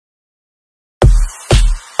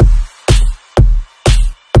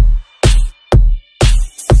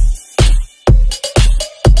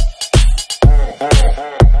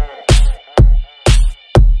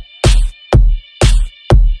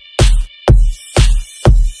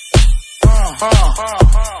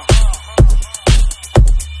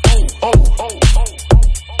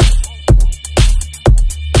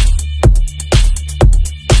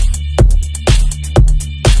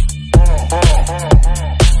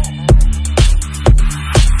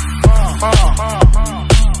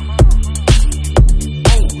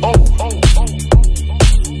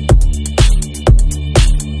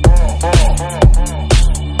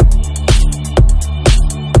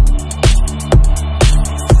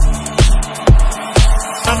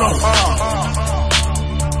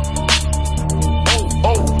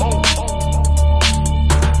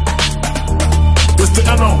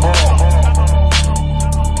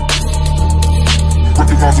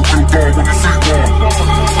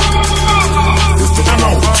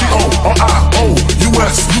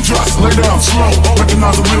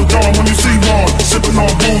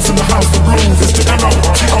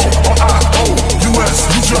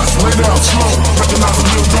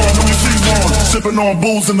On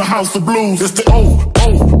booze in the house of blues. It's the O.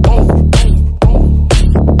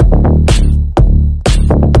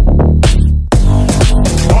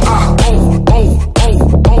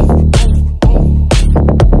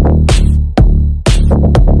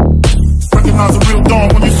 Recognize a real dawn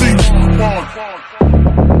when you see one.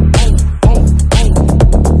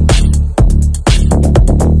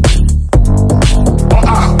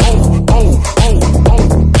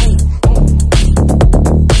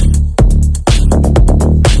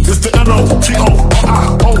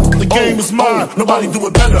 Is mine, nobody do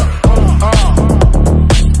it better.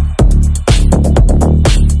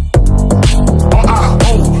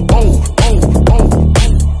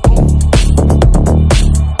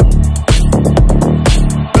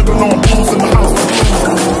 Living on blues in the house.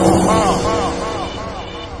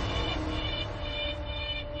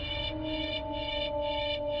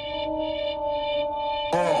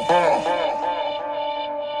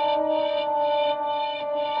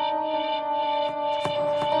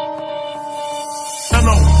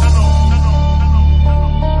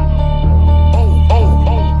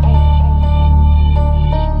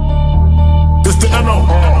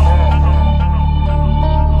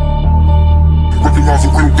 Recognize a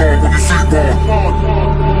real dog when you see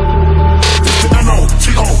one. It's the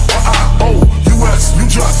N-O-T-O-R-I-O-U-S. You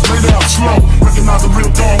just lay down slow. Recognize a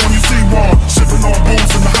real dog when you see one. Sipping on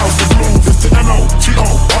booze in the house of blues. It's the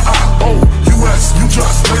N-O-T-O-R-I-O-U-S. You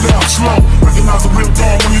just lay down slow. Recognize a real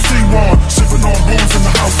dog when you see one. Sipping on booze in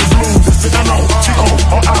the house of blues. It's the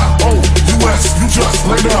N-O-T-O-R-I-O-U-S. You just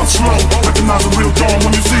lay down slow. Recognize a real dog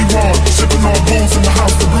when you see one. Sipping on booze in the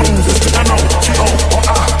house of blues. It's the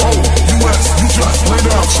N-O-T-O-R-I-O-U-S. You just lay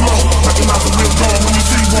down slow. Recognize a real dog when you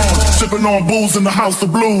see one. Sipping on booze in the house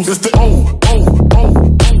of blues. It's the O.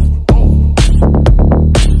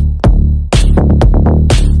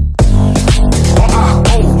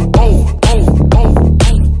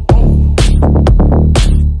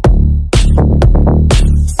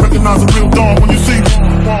 Recognize a real dog when you see one.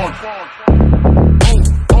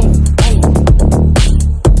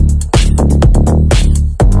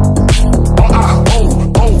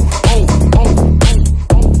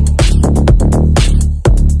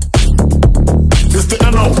 It's the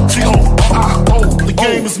N-O-T-O-R-I-O. The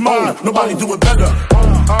game is mine, nobody do it better.